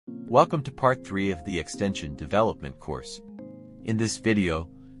Welcome to part 3 of the extension development course. In this video,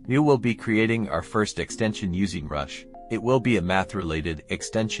 we will be creating our first extension using Rush. It will be a math-related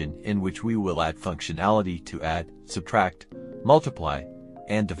extension in which we will add functionality to add, subtract, multiply,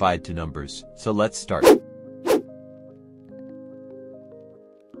 and divide to numbers. So let's start.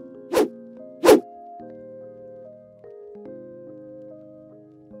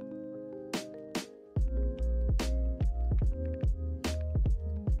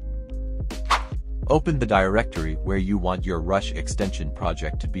 Open the directory where you want your Rush extension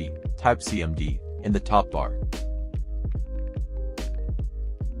project to be. Type cmd in the top bar.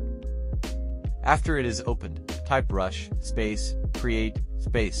 After it is opened, type rush, space, create,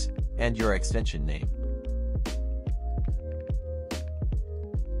 space, and your extension name.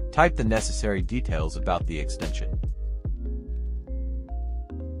 Type the necessary details about the extension.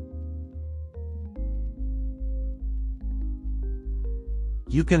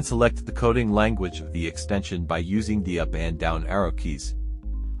 You can select the coding language of the extension by using the up and down arrow keys.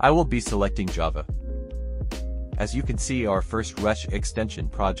 I will be selecting Java. As you can see, our first Rush extension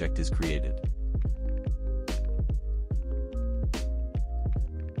project is created.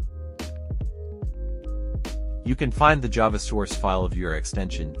 You can find the Java source file of your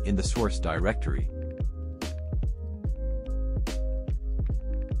extension in the source directory.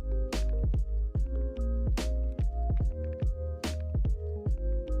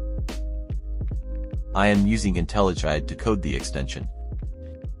 I am using IntelliJ to code the extension.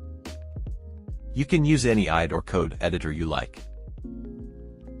 You can use any IDE or code editor you like.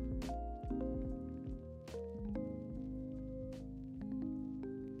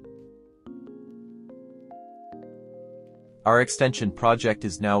 Our extension project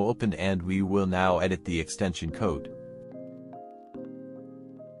is now open and we will now edit the extension code.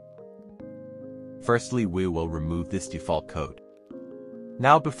 Firstly, we will remove this default code.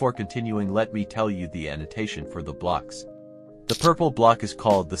 Now before continuing, let me tell you the annotation for the blocks. The purple block is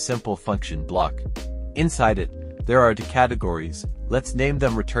called the simple function block. Inside it, there are two categories. Let's name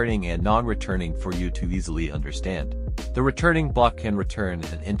them returning and non-returning for you to easily understand. The returning block can return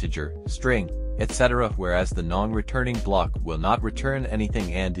an integer, string, etc., whereas the non-returning block will not return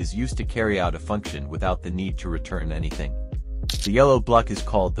anything and is used to carry out a function without the need to return anything. The yellow block is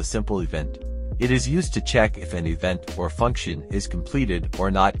called the simple event. It is used to check if an event or function is completed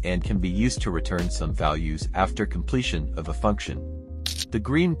or not and can be used to return some values after completion of a function. The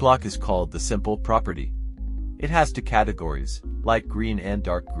green block is called the simple property. It has two categories, light green and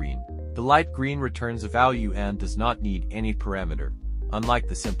dark green. The light green returns a value and does not need any parameter, unlike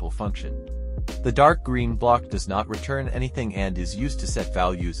the simple function. The dark green block does not return anything and is used to set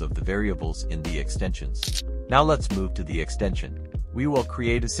values of the variables in the extensions. Now let's move to the extension. We will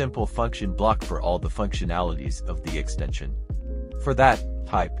create a simple function block for all the functionalities of the extension. For that,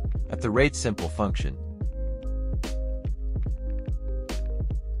 type @simple function.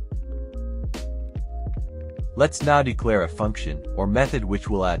 Let's now declare a function or method which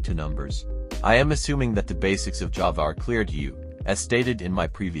will add two numbers. I am assuming that the basics of Java are clear to you, as stated in my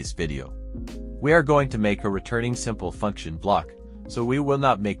previous video. We are going to make a returning simple function block, so we will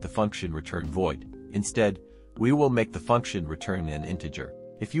not make the function return void. Instead, we will make the function return an integer.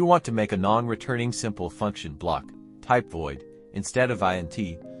 If you want to make a non-returning simple function block, type void instead of int.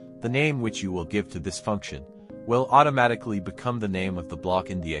 The name which you will give to this function will automatically become the name of the block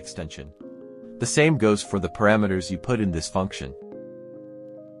in the extension. The same goes for the parameters you put in this function.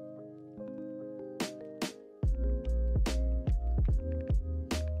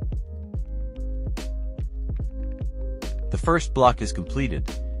 The first block is completed.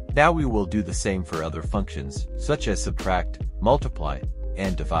 Now we will do the same for other functions, such as subtract, multiply,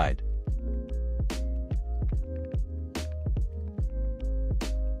 and divide.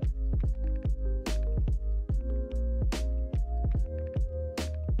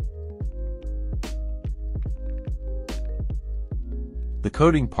 The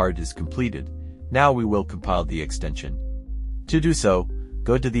coding part is completed. Now we will compile the extension. To do so,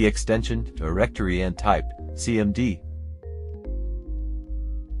 go to the extension directory and type cmd.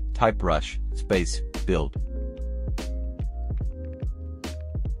 Type rush, space, build.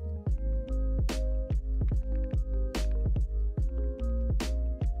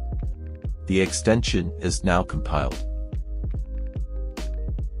 The extension is now compiled.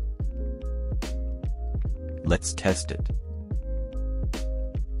 Let's test it.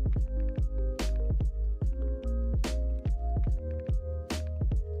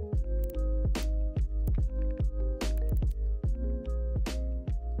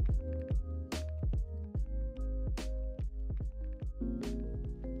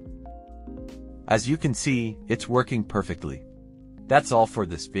 As you can see, it's working perfectly. That's all for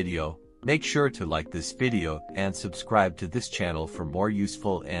this video. Make sure to like this video and subscribe to this channel for more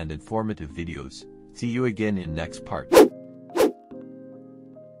useful and informative videos. See you again in next part.